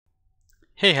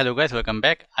Hey, hello guys, welcome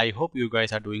back. I hope you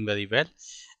guys are doing very well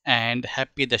and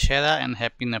happy Dashera and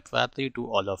happy Navratri to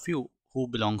all of you who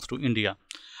belongs to India.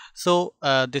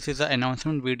 This is an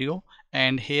announcement video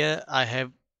and here I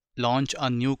have launched a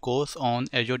new course on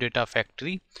Azure Data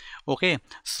Factory. Okay,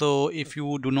 so if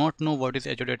you do not know what is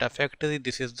Azure Data Factory,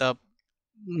 this is the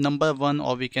number one,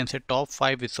 or we can say top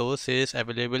 5 resources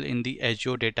available in the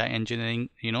Azure data engineering.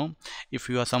 If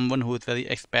you are someone who is very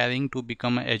aspiring to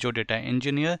become an Azure data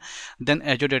engineer, then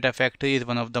Azure Data Factory is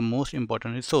one of the most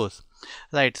important resource,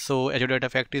 right? So Azure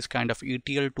Data Factory is kind of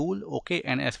ETL tool, okay,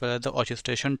 and as well as the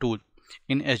orchestration tool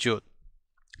in Azure.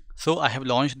 So I have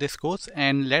launched this course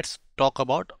and let's talk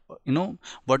about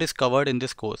what is covered in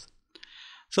this course.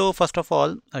 So first of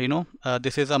all,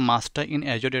 this is a master in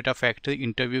Azure Data Factory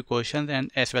interview questions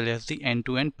and as well as the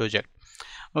end-to-end project.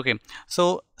 Okay,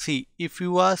 so see, if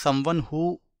you are someone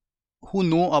who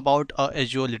know about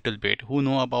Azure little bit, who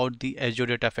know about the Azure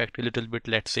Data Factory little bit,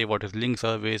 let's say what is link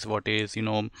service, what is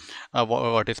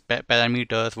what is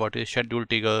parameters, what is schedule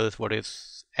triggers, what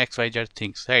is XYZ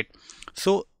things, right?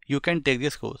 So you can take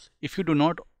this course. If you do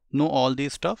not know all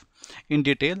these stuff in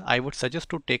detail, I would suggest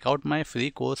to take out my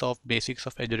free course of basics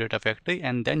of Azure Data Factory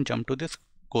and then jump to this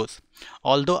course.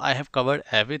 Although I have covered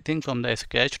everything from the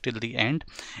scratch till the end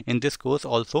in this course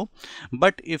also,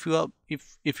 but if you are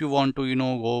if you want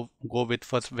to go with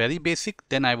first very basic,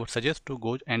 then I would suggest to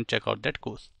go and check out that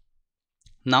course.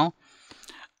 Now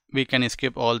we can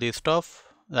skip all this stuff,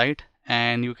 right?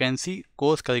 And you can see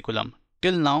course curriculum.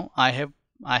 Till now I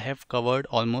have covered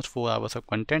almost 4 hours of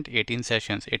content, 18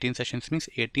 sessions. 18 sessions means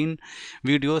 18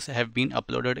 videos have been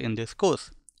uploaded in this course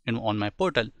on my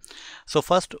portal. So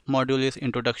first module is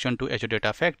introduction to Azure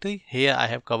Data Factory. Here I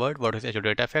have covered what is Azure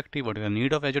Data Factory, what is the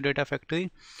need of Azure Data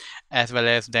Factory, as well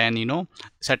as then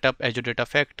set up Azure Data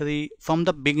Factory from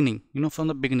the beginning. From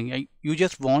the beginning, you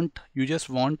just want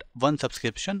one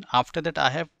subscription. After that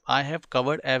I have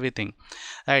covered everything,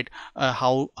 right?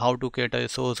 How to create a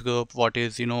resource group, what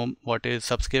is what is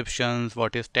subscriptions,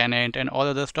 what is tenant, and all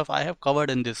other stuff I have covered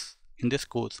in this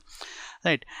course,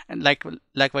 right? And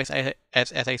likewise,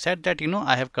 as I said that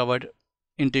I have covered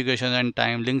integration and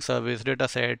time, link service,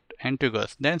 dataset, and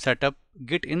triggers. Then set up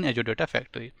Git in Azure Data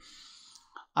Factory.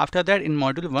 After that, in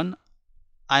module 1,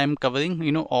 I am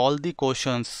covering all the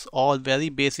questions, all very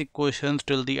basic questions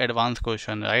till the advanced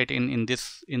question, right? In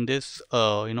this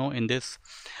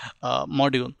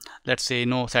module, let's say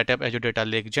set up Azure Data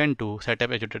Lake Gen 2, set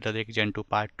up Azure Data Lake Gen 2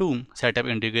 Part 2, set up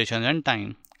integration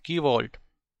runtime, key vault,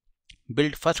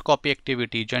 build first copy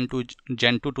activity Gen 2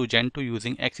 to Gen 2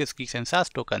 using access keys and SAS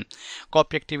token.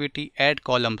 Copy activity, add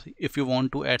columns if you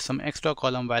want to add some extra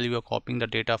column while you are copying the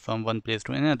data from one place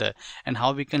to another, and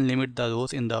how we can limit the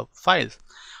rows in the files.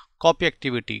 Copy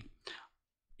activity,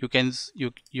 you can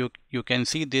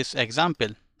see this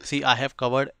example. See, I have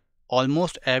covered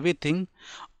almost everything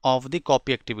of the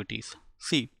copy activities.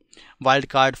 See,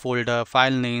 wildcard folder,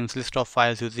 file names, list of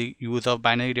files using use of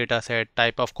binary data set,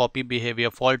 type of copy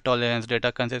behavior, fault tolerance, data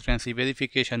consistency,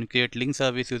 verification, create link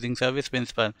service using service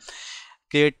principal,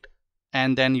 create,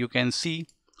 and then you can see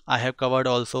I have covered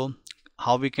also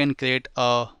how we can create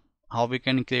a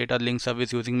link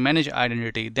service using manage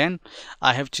identity. Then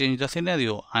I have changed the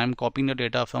scenario. I am copying the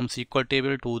data from SQL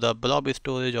table to the blob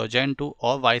storage or Gen 2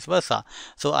 or vice versa.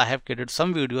 So I have created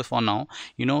some videos for now.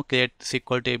 Create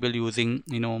SQL table using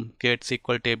create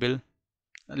SQL table,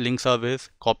 link service,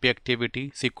 copy activity,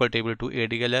 SQL table to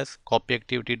ADLS, copy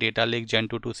activity, data lake Gen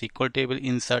 2 to SQL table,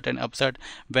 insert and upsert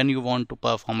when you want to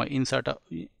perform a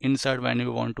insert when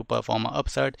you want to perform a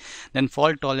upsert. Then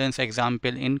fault tolerance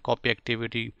example in copy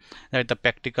activity, that the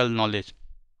practical knowledge.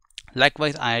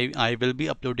 Likewise, I will be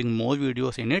uploading more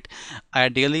videos in it.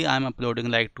 Ideally, I'm uploading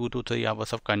like 2 to 3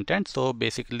 hours of content. So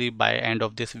basically by end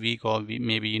of this week, or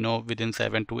maybe within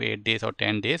 7 to 8 days or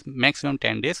 10 days, maximum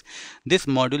 10 days, this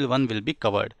module 1 will be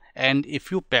covered. And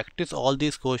if you practice all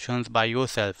these questions by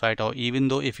yourself, right, or even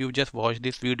though if you just watch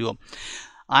this video,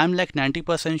 I'm like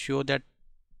 90% sure that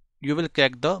you will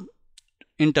crack the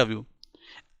interview.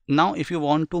 Now if you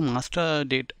want to master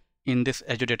data in this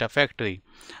Azure Data Factory,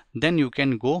 then you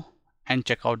can go and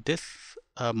check out this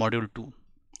module 2.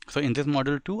 So in this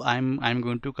module 2, I'm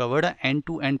going to cover the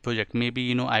end-to-end project.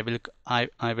 Maybe I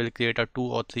will create a 2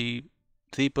 or 3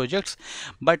 projects,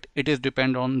 but it is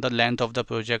depend on the length of the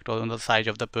project or on the size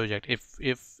of the project.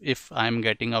 If I'm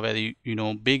getting a very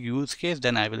big use case,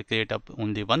 then I will create up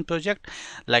only one project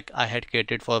like I had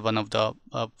created for one of the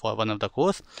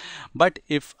course. But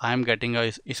if I'm getting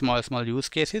a small use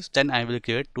cases, then I will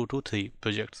create 2 to 3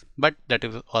 projects, but that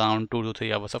is around 2 to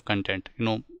 3 hours of content.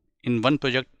 In one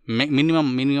project,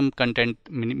 minimum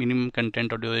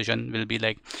content or duration will be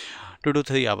like 2 to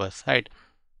 3 hours, right?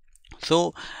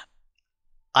 So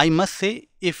I must say,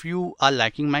 if you are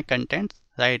liking my content,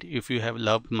 right, if you have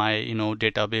loved my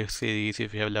database series,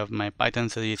 if you have loved my Python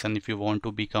series, and if you want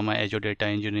to become an Azure data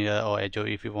engineer, or Azure,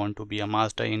 if you want to be a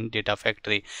master in data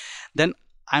factory, then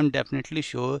I'm definitely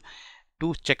sure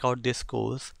to check out this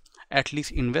course. At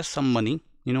least invest some money.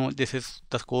 This is,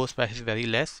 the course price is very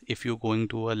less. If you're going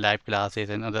to a live classes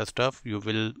and other stuff, you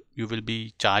will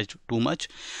be charged too much.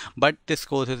 But this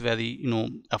course is very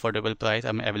affordable price.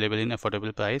 I'm available in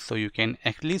affordable price, so you can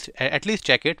at least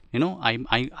check it.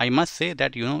 I must say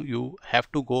that you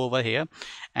have to go over here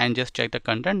and just check the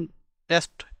content.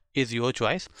 Rest is your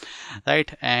choice,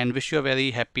 right? And wish you a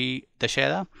very happy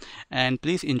Dashera, and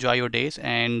please enjoy your days,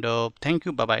 and thank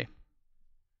you. Bye bye.